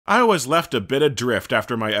I was left a bit adrift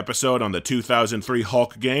after my episode on the 2003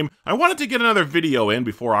 Hulk game. I wanted to get another video in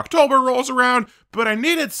before October rolls around, but I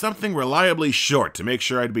needed something reliably short to make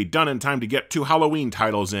sure I'd be done in time to get 2 Halloween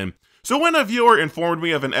titles in. So when a viewer informed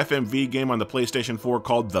me of an FMV game on the PlayStation 4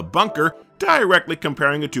 called The Bunker, directly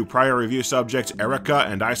comparing it to prior review subjects Erica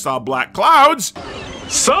and I Saw Black Clouds,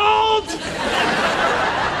 sold!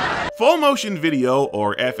 Full motion video,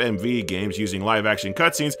 or FMV games using live action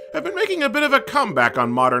cutscenes have been making a bit of a comeback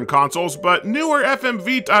on modern consoles, but newer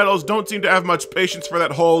FMV titles don't seem to have much patience for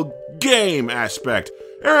that whole game aspect.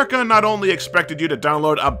 Erica not only expected you to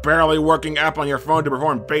download a barely working app on your phone to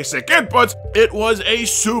perform basic inputs, it was a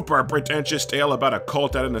super pretentious tale about a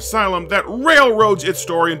cult at an asylum that railroads its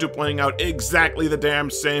story into playing out exactly the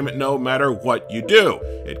damn same no matter what you do.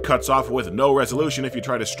 It cuts off with no resolution if you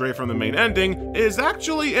try to stray from the main ending, is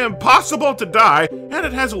actually impossible to die, and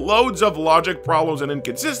it has loads of logic problems and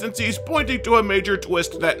inconsistencies pointing to a major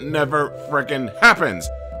twist that never frickin' happens.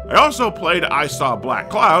 I also played I Saw Black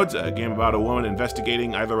Clouds, a game about a woman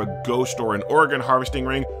investigating either a ghost or an organ harvesting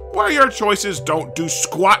ring, where your choices don't do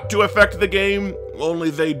squat to affect the game, only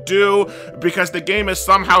they do, because the game is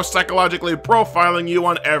somehow psychologically profiling you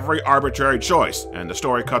on every arbitrary choice, and the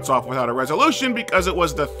story cuts off without a resolution because it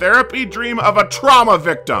was the therapy dream of a trauma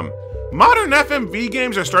victim. Modern FMV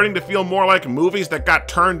games are starting to feel more like movies that got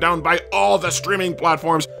turned down by all the streaming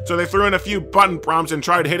platforms, so they threw in a few button prompts and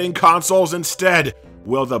tried hitting consoles instead.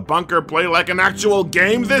 Will The Bunker play like an actual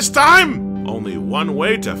game this time? Only one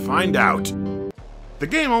way to find out. The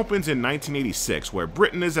game opens in 1986, where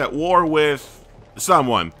Britain is at war with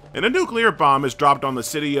someone, and a nuclear bomb is dropped on the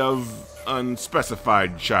city of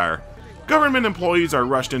unspecified shire. Government employees are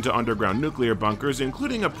rushed into underground nuclear bunkers,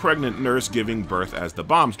 including a pregnant nurse giving birth as the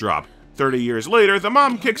bombs drop. 30 years later, the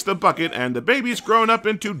mom kicks the bucket and the baby's grown up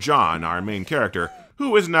into John, our main character,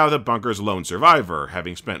 who is now the bunker's lone survivor,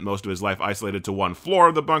 having spent most of his life isolated to one floor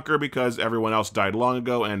of the bunker because everyone else died long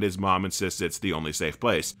ago and his mom insists it's the only safe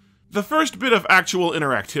place. The first bit of actual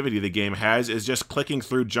interactivity the game has is just clicking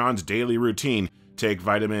through John's daily routine. Take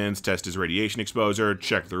vitamins, test his radiation exposure,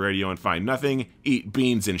 check the radio and find nothing, eat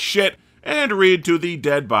beans and shit, and read to the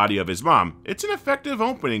dead body of his mom. It's an effective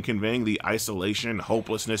opening conveying the isolation,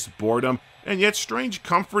 hopelessness, boredom, and yet strange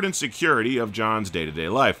comfort and security of John's day-to-day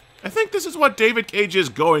life. I think this is what David Cage is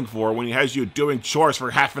going for when he has you doing chores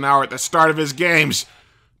for half an hour at the start of his games.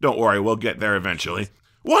 Don't worry, we'll get there eventually.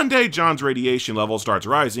 One day, John's radiation level starts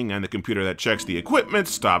rising and the computer that checks the equipment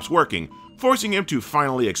stops working, forcing him to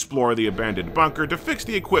finally explore the abandoned bunker to fix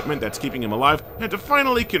the equipment that's keeping him alive and to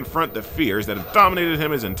finally confront the fears that have dominated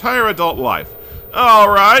him his entire adult life.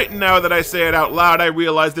 Alright, now that I say it out loud, I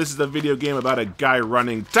realize this is a video game about a guy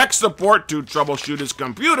running tech support to troubleshoot his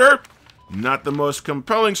computer. Not the most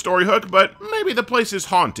compelling story hook, but maybe the place is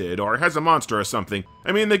haunted or has a monster or something.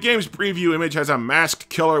 I mean, the game's preview image has a masked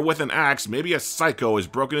killer with an axe, maybe a psycho is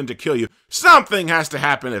broken in to kill you. Something has to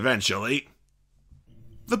happen eventually.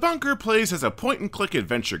 The Bunker plays as a point-and-click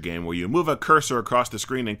adventure game where you move a cursor across the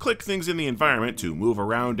screen and click things in the environment to move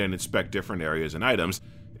around and inspect different areas and items.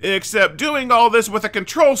 Except doing all this with a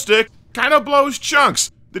control stick kinda blows chunks.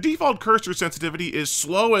 The default cursor sensitivity is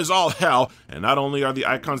slow as all hell, and not only are the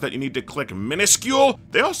icons that you need to click minuscule,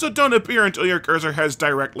 they also don't appear until your cursor has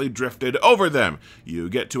directly drifted over them. You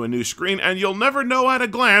get to a new screen and you'll never know at a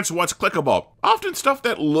glance what's clickable. Often stuff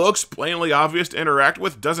that looks plainly obvious to interact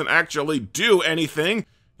with doesn't actually do anything.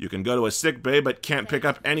 You can go to a sick bay but can't pick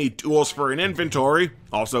up any tools for an inventory.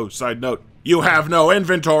 Also, side note, you have no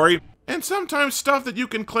inventory. And sometimes stuff that you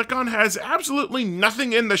can click on has absolutely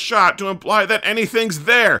nothing in the shot to imply that anything's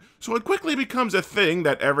there. So it quickly becomes a thing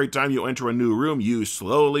that every time you enter a new room, you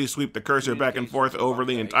slowly sweep the cursor back and forth over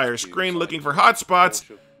the entire screen looking for hotspots.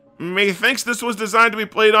 Methinks this was designed to be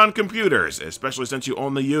played on computers, especially since you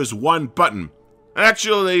only use one button.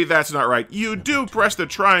 Actually, that's not right. You do press the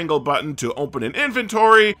triangle button to open an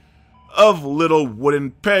inventory of little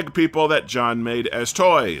wooden peg people that John made as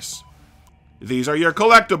toys. These are your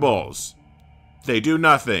collectibles. They do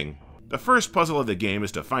nothing. The first puzzle of the game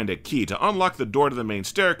is to find a key to unlock the door to the main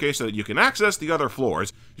staircase so that you can access the other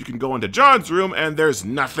floors. You can go into John's room and there's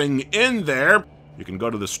nothing in there. You can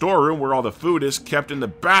go to the storeroom where all the food is kept in the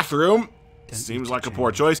bathroom. Seems like a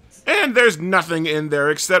poor choice. And there's nothing in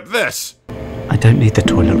there except this. I don't need the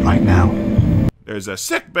toilet right now. There's a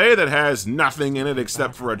sick bay that has nothing in it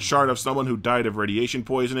except for a chart of someone who died of radiation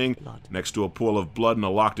poisoning, next to a pool of blood and a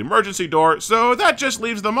locked emergency door, so that just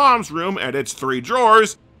leaves the mom's room and its 3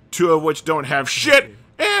 drawers, 2 of which don't have shit,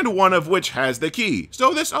 and 1 of which has the key.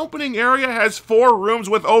 So this opening area has 4 rooms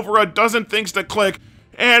with over a dozen things to click,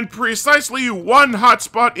 and precisely 1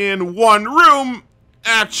 hotspot in 1 room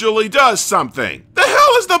actually does something. The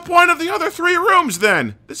hell is the point of the other 3 rooms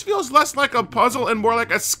then? This feels less like a puzzle and more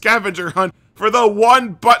like a scavenger hunt for the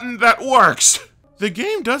one button that works. The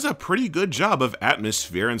game does a pretty good job of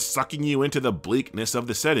atmosphere and sucking you into the bleakness of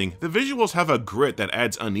the setting. The visuals have a grit that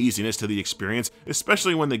adds uneasiness to the experience,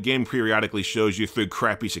 especially when the game periodically shows you through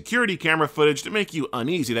crappy security camera footage to make you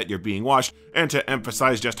uneasy that you're being watched and to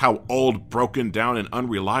emphasize just how old, broken down, and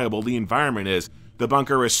unreliable the environment is. The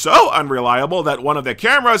bunker is so unreliable that one of the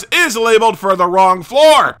cameras is labeled for the wrong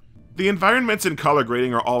floor! The environments and color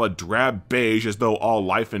grading are all a drab beige, as though all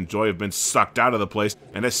life and joy have been sucked out of the place,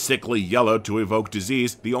 and a sickly yellow to evoke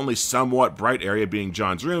disease, the only somewhat bright area being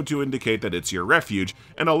John's room to indicate that it's your refuge,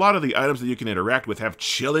 and a lot of the items that you can interact with have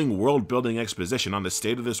chilling world-building exposition on the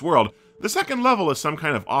state of this world. The second level is some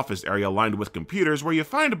kind of office area lined with computers where you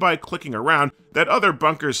find by clicking around that other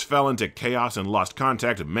bunkers fell into chaos and lost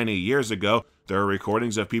contact many years ago. There are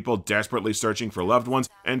recordings of people desperately searching for loved ones,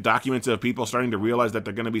 and documents of people starting to realize that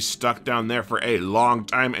they're going to be stuck down there for a long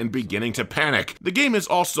time and beginning to panic. The game is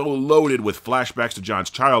also loaded with flashbacks to John's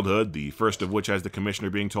childhood, the first of which has the commissioner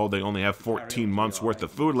being told they only have 14 months worth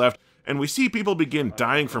of food left, and we see people begin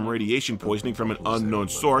dying from radiation poisoning from an unknown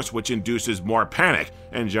source, which induces more panic,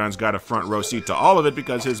 and John's got a front row seat to all of it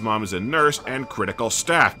because his mom is a nurse and critical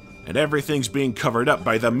staff, and everything's being covered up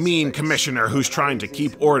by the mean commissioner who's trying to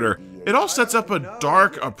keep order. It all sets up a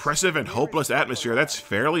dark, oppressive, and hopeless atmosphere that's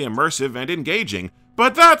fairly immersive and engaging.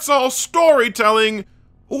 But that's all storytelling.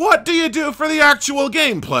 What do you do for the actual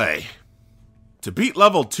gameplay? To beat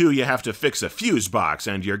level 2, you have to fix a fuse box,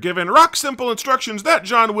 and you're given rock-simple instructions that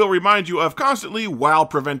John will remind you of constantly while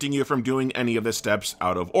preventing you from doing any of the steps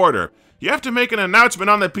out of order. You have to make an announcement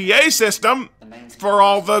on the PA system for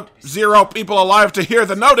all the 0 people alive to hear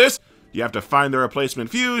the notice. You have to find the replacement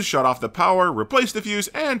fuse, shut off the power, replace the fuse,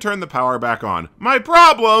 and turn the power back on. My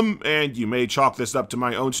problem, and you may chalk this up to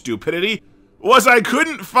my own stupidity, was I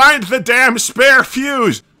couldn't find the damn spare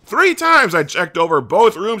fuse! 3 times I checked over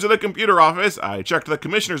both rooms of the computer office, I checked the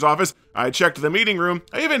commissioner's office, I checked the meeting room,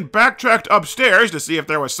 I even backtracked upstairs to see if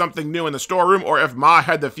there was something new in the storeroom or if Ma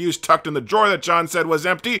had the fuse tucked in the drawer that John said was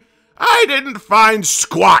empty. I didn't find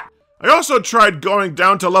squat! I also tried going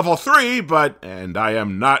down to level 3, but, and I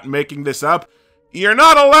am not making this up, you're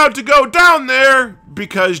not allowed to go down there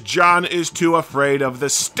because John is too afraid of the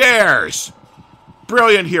stairs.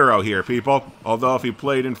 Brilliant hero here, people. Although if he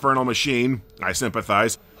played Infernal Machine, I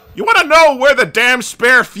sympathize. You want to know where the damn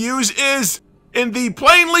spare fuse is? In the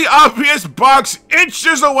plainly obvious box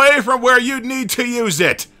inches away from where you'd need to use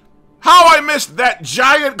it. How I missed that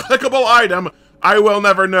giant clickable item, I will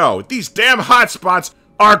never know. These damn hotspots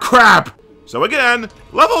are crap! So again,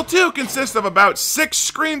 level 2 consists of about 6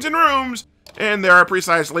 screens and rooms, and there are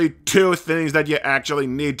precisely 2 things that you actually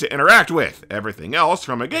need to interact with. Everything else,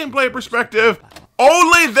 from a gameplay perspective,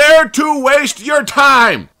 only there to waste your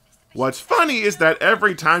time! What's funny is that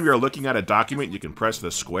every time you're looking at a document, you can press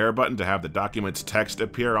the square button to have the document's text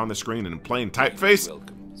appear on the screen in plain typeface.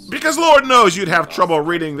 Because Lord knows you'd have trouble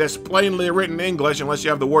reading this plainly written English unless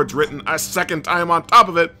you have the words written a second time on top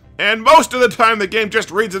of it. And most of the time the game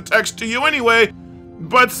just reads the text to you anyway.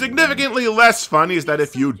 But significantly less fun is that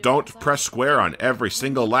if you don't press square on every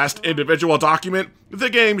single last individual document, the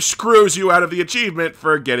game screws you out of the achievement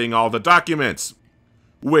for getting all the documents.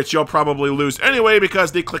 Which you'll probably lose anyway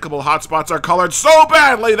because the clickable hotspots are colored so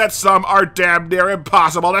badly that some are damn near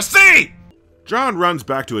impossible to see! John runs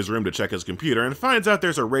back to his room to check his computer and finds out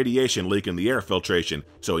there's a radiation leak in the air filtration,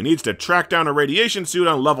 so he needs to track down a radiation suit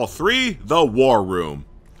on level 3, the War Room.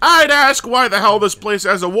 I'd ask why the hell this place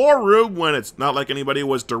has a war room when it's not like anybody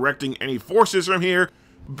was directing any forces from here,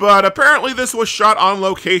 but apparently this was shot on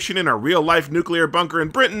location in a real-life nuclear bunker in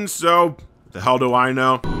Britain, so the hell do I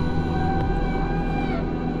know?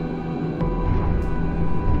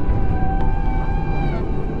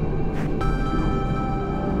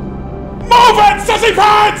 Move it, sissy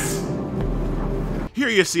pants! Here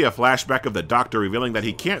you see a flashback of the doctor revealing that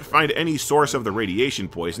he can't find any source of the radiation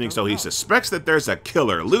poisoning, so he suspects that there's a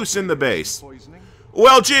killer loose in the base.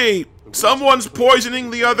 Well, gee, someone's poisoning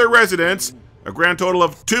the other residents. A grand total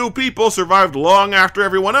of 2 people survived long after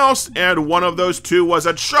everyone else, and one of those 2 was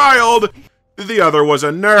a child. The other was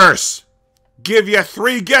a nurse. Give you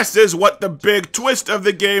 3 guesses what the big twist of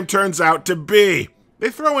the game turns out to be. They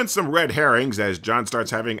throw in some red herrings as John starts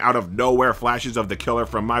having out-of-nowhere flashes of the killer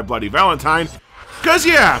from My Bloody Valentine. 'Cause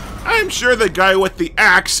yeah, I'm sure the guy with the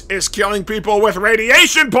axe is killing people with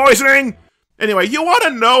radiation poisoning! Anyway, you want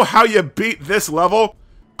to know how you beat this level?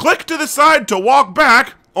 Click to the side to walk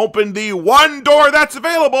back, open the 1 door that's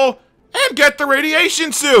available, and get the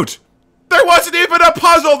radiation suit! There wasn't even a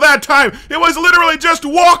puzzle that time! It was literally just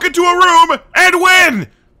walk into a room and win!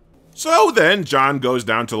 So then, John goes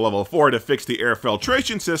down to level 4 to fix the air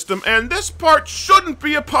filtration system, and this part shouldn't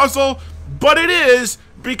be a puzzle, but it is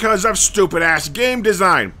because of stupid-ass game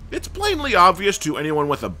design. It's plainly obvious to anyone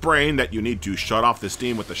with a brain that you need to shut off the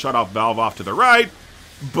steam with the shut-off valve off to the right,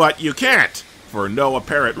 but you can't. For no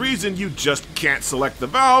apparent reason, you just can't select the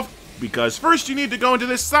valve, because first you need to go into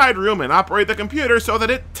this side room and operate the computer so that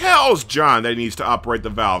it tells John that he needs to operate the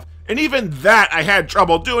valve. And even that I had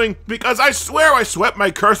trouble doing because I swear I swept my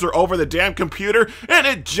cursor over the damn computer and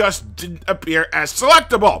it just didn't appear as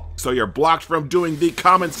selectable. So you're blocked from doing the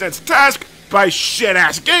common sense task by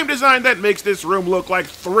shit-ass game design that makes this room look like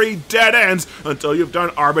 3 dead ends until you've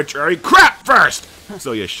done arbitrary crap first.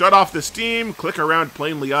 So you shut off the steam, click around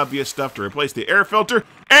plainly obvious stuff to replace the air filter,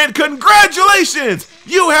 and congratulations!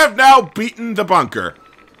 You have now beaten the bunker.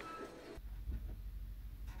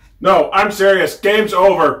 No, I'm serious. Game's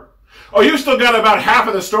over. Oh, you still got about half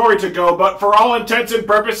of the story to go, but for all intents and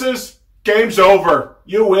purposes, game's over.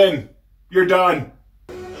 You win. You're done.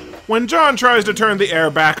 When John tries to turn the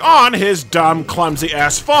air back on, his dumb, clumsy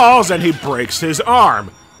ass falls and he breaks his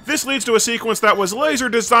arm. This leads to a sequence that was laser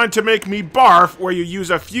designed to make me barf, where you use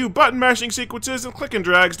a few button mashing sequences and click and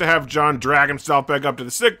drags to have John drag himself back up to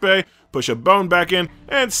the sickbay, push a bone back in,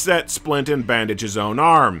 and set Splint and bandage his own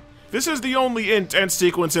arm. This is the only intense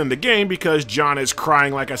sequence in the game because John is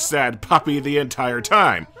crying like a sad puppy the entire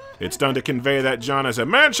time. It's done to convey that John is a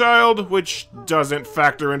man-child, which doesn't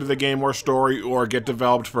factor into the game or story or get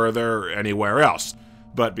developed further anywhere else.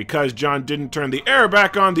 But because John didn't turn the air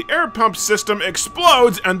back on, the air pump system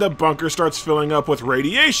explodes and the bunker starts filling up with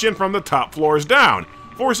radiation from the top floors down,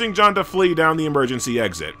 forcing John to flee down the emergency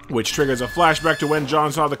exit, which triggers a flashback to when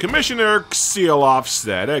John saw the commissioner seal off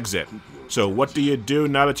said exit. So what do you do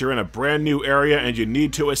now that you're in a brand new area and you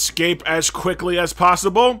need to escape as quickly as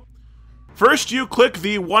possible? First, you click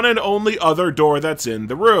the one and only other door that's in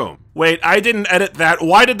the room. Wait, I didn't edit that.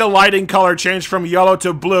 Why did the lighting color change from yellow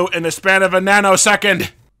to blue in the span of a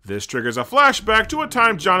nanosecond? This triggers a flashback to a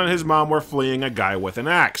time John and his mom were fleeing a guy with an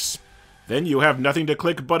axe. Then you have nothing to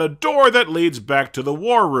click but a door that leads back to the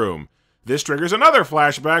war room. This triggers another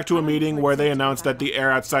flashback to a meeting where they announce that the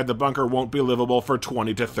air outside the bunker won't be livable for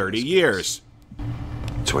 20 to 30 years.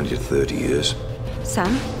 20 to 30 years.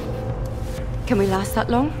 Sam, can we last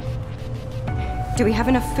that long? Do we have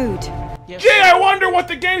enough food? Gee, I wonder what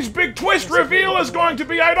the game's big twist reveal is going to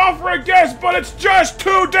be. I'd offer a guess, but it's just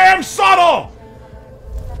too damn subtle!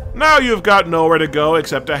 Now you've got nowhere to go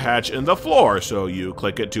except a hatch in the floor, so you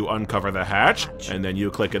click it to uncover the hatch, and then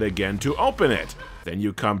you click it again to open it. Then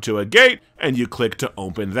you come to a gate, and you click to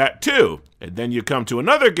open that too. And then you come to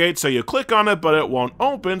another gate, so you click on it, but it won't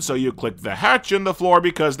open, so you click the hatch in the floor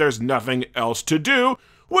because there's nothing else to do,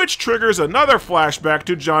 which triggers another flashback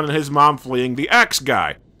to John and his mom fleeing the axe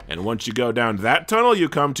guy. And once you go down that tunnel, you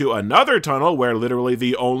come to another tunnel where literally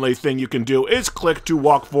the only thing you can do is click to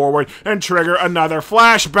walk forward and trigger another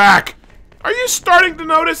flashback. Are you starting to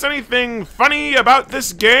notice anything funny about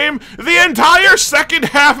this game? The entire second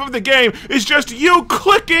half of the game is just you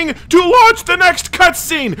clicking to launch the next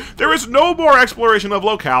cutscene. There is no more exploration of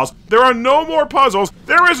locales. There are no more puzzles.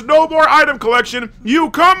 There is no more item collection. You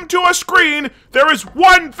come to a screen. There is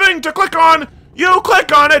one thing to click on. You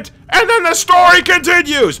click on it, and then the story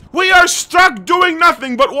continues! We are stuck doing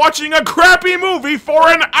nothing but watching a crappy movie for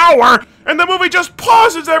an hour, and the movie just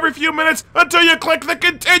pauses every few minutes until you click the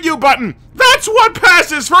continue button! That's what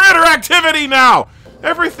passes for interactivity now!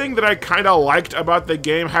 Everything that I kinda liked about the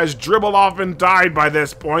game has dribbled off and died by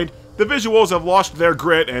this point. The visuals have lost their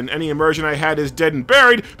grit, and any immersion I had is dead and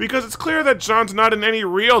buried because it's clear that John's not in any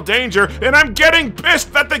real danger, and I'm getting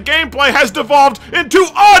pissed that the gameplay has devolved into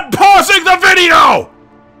unpausing the video!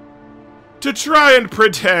 To try and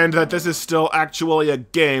pretend that this is still actually a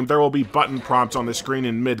game, there will be button prompts on the screen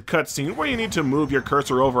in mid-cutscene where you need to move your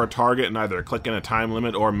cursor over a target and either click in a time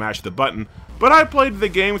limit or mash the button. But I played the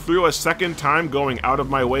game through a second time, going out of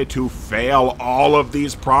my way to fail all of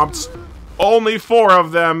these prompts. Only 4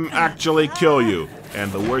 of them actually kill you,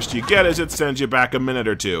 and the worst you get is it sends you back a minute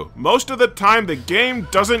or two. Most of the time, the game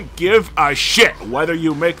doesn't give a shit whether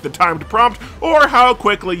you make the timed prompt or how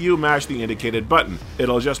quickly you mash the indicated button.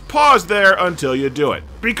 It'll just pause there until you do it.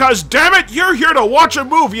 Because damn it, you're here to watch a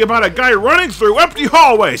movie about a guy running through empty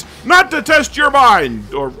hallways, not to test your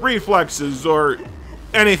mind, or reflexes, or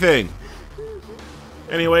anything.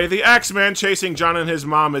 Anyway, the Axeman chasing John and his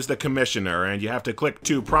mom is the commissioner, and you have to click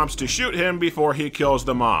 2 prompts to shoot him before he kills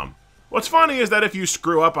the mom. What's funny is that if you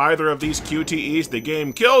screw up either of these QTEs, the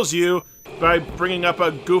game kills you by bringing up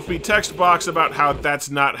a goofy text box about how that's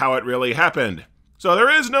not how it really happened. So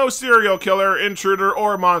there is no serial killer, intruder,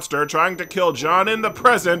 or monster trying to kill John in the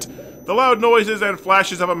present. The loud noises and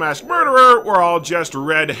flashes of a masked murderer were all just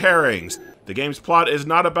red herrings. The game's plot is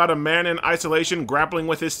not about a man in isolation grappling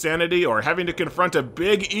with his sanity or having to confront a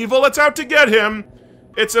big evil that's out to get him.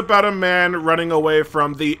 It's about a man running away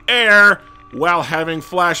from the air while having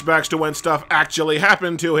flashbacks to when stuff actually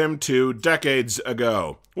happened to him 2 decades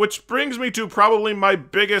ago. Which brings me to probably my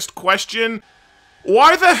biggest question.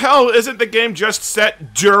 Why the hell isn't the game just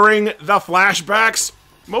set during the flashbacks?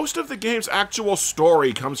 Most of the game's actual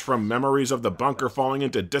story comes from memories of the bunker falling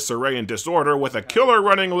into disarray and disorder with a killer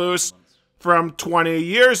running loose from 20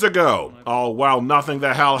 years ago, all while nothing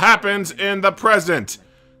the hell happens in the present.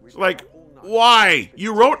 Like, why?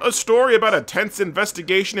 You wrote a story about a tense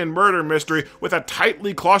investigation and murder mystery with a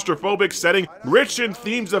tightly claustrophobic setting, rich in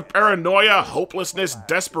themes of paranoia, hopelessness,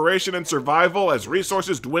 desperation, and survival as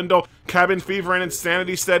resources dwindle, cabin fever and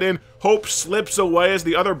insanity set in, hope slips away as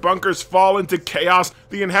the other bunkers fall into chaos,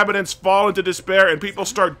 the inhabitants fall into despair, and people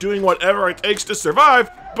start doing whatever it takes to survive.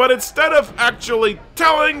 But instead of actually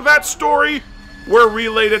telling that story, we're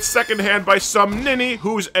relayed it secondhand by some ninny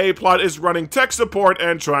whose A-plot is running tech support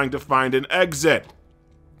and trying to find an exit.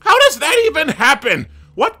 How does that even happen?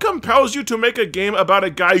 What compels you to make a game about a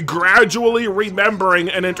guy gradually remembering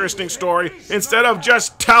an interesting story instead of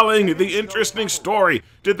just telling the interesting story?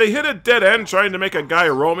 Did they hit a dead end trying to make a guy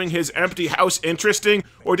roaming his empty house interesting?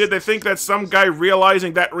 Or did they think that some guy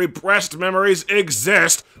realizing that repressed memories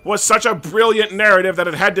exist was such a brilliant narrative that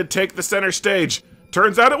it had to take the center stage?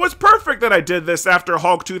 Turns out it was perfect that I did this after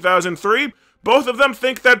Hulk 2003. Both of them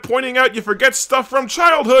think that pointing out you forget stuff from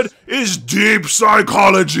childhood is deep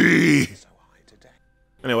psychology.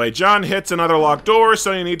 Anyway, John hits another locked door,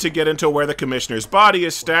 so you need to get into where the commissioner's body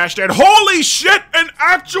is stashed, and holy shit, an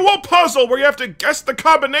actual puzzle where you have to guess the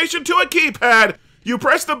combination to a keypad. You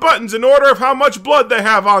press the buttons in order of how much blood they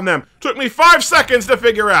have on them. Took me 5 seconds to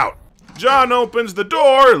figure out. John opens the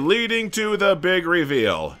door, leading to the big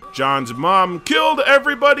reveal. John's mom killed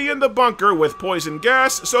everybody in the bunker with poison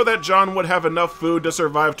gas so that John would have enough food to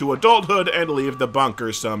survive to adulthood and leave the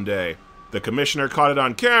bunker someday. The commissioner caught it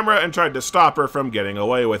on camera and tried to stop her from getting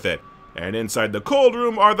away with it. And inside the cold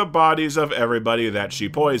room are the bodies of everybody that she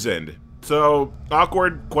poisoned. So,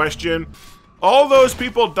 awkward question. All those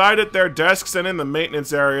people died at their desks and in the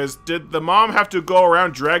maintenance areas. Did the mom have to go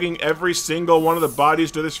around dragging every single one of the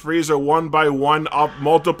bodies to this freezer one by one up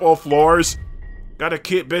multiple floors? Gotta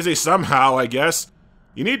keep busy somehow, I guess.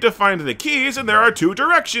 You need to find the keys, and there are 2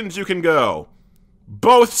 directions you can go.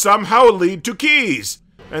 Both somehow lead to keys.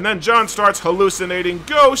 And then John starts hallucinating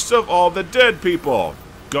ghosts of all the dead people.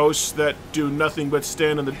 Ghosts that do nothing but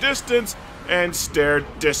stand in the distance and stare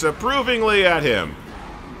disapprovingly at him.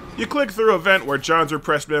 You click through a vent where John's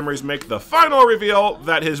repressed memories make the final reveal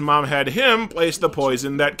that his mom had him place the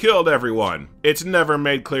poison that killed everyone. It's never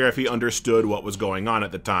made clear if he understood what was going on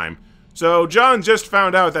at the time. So John just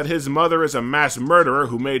found out that his mother is a mass murderer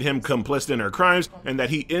who made him complicit in her crimes, and that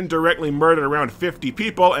he indirectly murdered around 50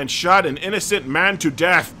 people and shot an innocent man to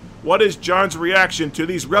death. What is John's reaction to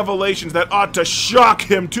these revelations that ought to shock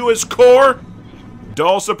him to his core?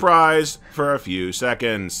 Dull surprise for a few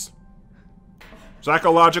seconds.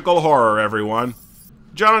 Psychological horror, everyone.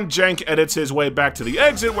 John Jank edits his way back to the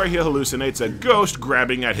exit where he hallucinates a ghost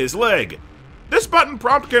grabbing at his leg. This button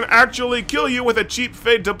prompt can actually kill you with a cheap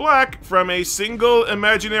fade to black from a single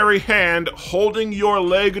imaginary hand holding your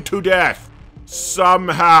leg to death.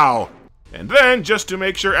 Somehow. And then, just to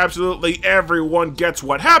make sure absolutely everyone gets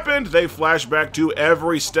what happened, they flash back to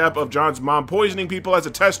every step of John's mom poisoning people as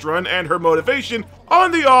a test run and her motivation,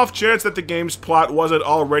 on the off chance that the game's plot wasn't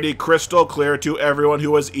already crystal clear to everyone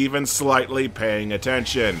who was even slightly paying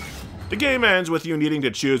attention. The game ends with you needing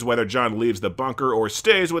to choose whether John leaves the bunker or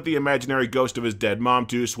stays with the imaginary ghost of his dead mom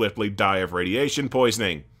to swiftly die of radiation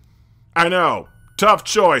poisoning. I know, tough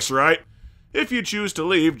choice, right? If you choose to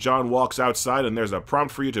leave, John walks outside and there's a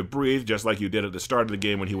prompt for you to breathe just like you did at the start of the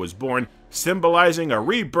game when he was born, symbolizing a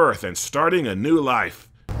rebirth and starting a new life.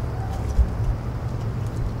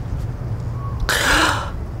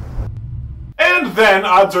 And then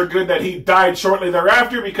odds are good that he died shortly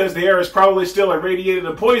thereafter because the air is probably still irradiated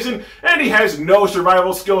and poisoned, and he has no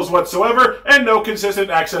survival skills whatsoever and no consistent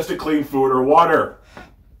access to clean food or water.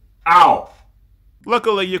 Ow.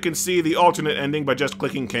 Luckily, you can see the alternate ending by just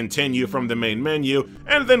clicking continue from the main menu,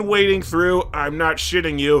 and then waiting through, I'm not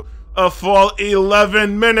shitting you, a full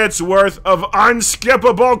 11 minutes worth of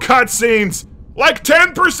unskippable cutscenes! Like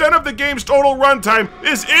 10% of the game's total runtime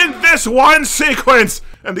is in this one sequence!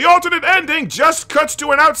 And the alternate ending just cuts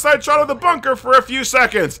to an outside shot of the bunker for a few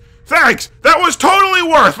seconds. Thanks! That was totally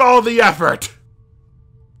worth all the effort!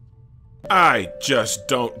 I just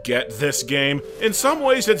don't get this game. In some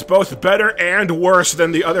ways, it's both better and worse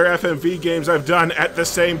than the other FMV games I've done at the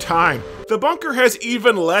same time. The bunker has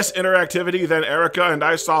even less interactivity than Erica and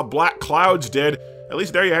I Saw Black Clouds did. At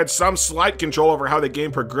least there you had some slight control over how the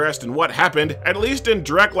game progressed and what happened. At least in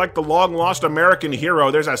Drek, like the long-lost American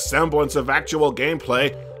hero, there's a semblance of actual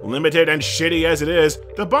gameplay. Limited and shitty as it is,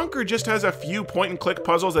 the bunker just has a few point-and-click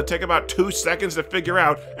puzzles that take about 2 seconds to figure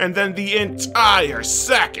out, and then the entire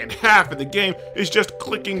second half of the game is just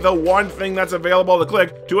clicking the one thing that's available to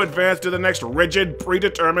click to advance to the next rigid,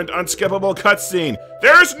 predetermined, unskippable cutscene.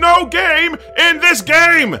 There's no game in this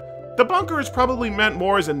game! The bunker is probably meant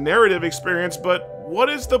more as a narrative experience, but what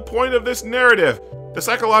is the point of this narrative? The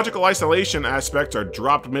psychological isolation aspects are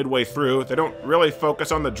dropped midway through. They don't really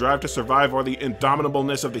focus on the drive to survive or the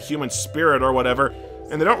indomitableness of the human spirit or whatever,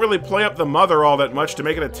 and they don't really play up the mother all that much to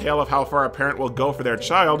make it a tale of how far a parent will go for their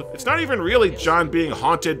child. It's not even really John being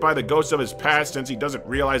haunted by the ghosts of his past, since he doesn't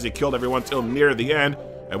realize he killed everyone till near the end,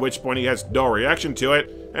 at which point he has no reaction to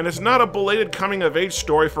it, and it's not a belated coming-of-age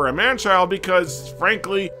story for a man-child because,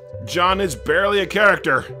 frankly, John is barely a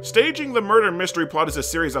character. Staging the murder mystery plot as a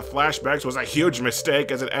series of flashbacks was a huge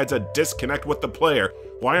mistake, as it adds a disconnect with the player.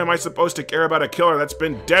 Why am I supposed to care about a killer that's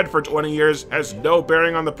been dead for 20 years, has no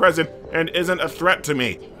bearing on the present, and isn't a threat to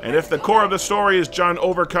me? And if the core of the story is John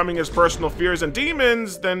overcoming his personal fears and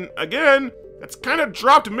demons, then again, that's kind of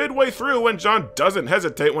dropped midway through when John doesn't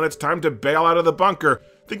hesitate when it's time to bail out of the bunker.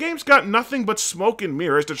 The game's got nothing but smoke and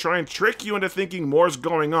mirrors to try and trick you into thinking more's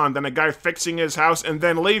going on than a guy fixing his house and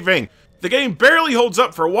then leaving. The game barely holds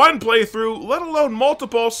up for one playthrough, let alone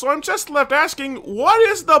multiple, so I'm just left asking, what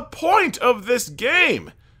is the point of this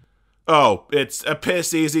game? Oh, it's a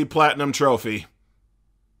piss-easy platinum trophy.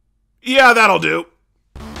 Yeah, that'll do.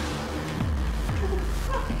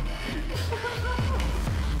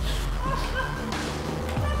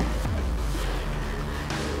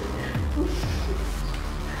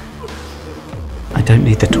 I don't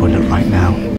need the toilet right now.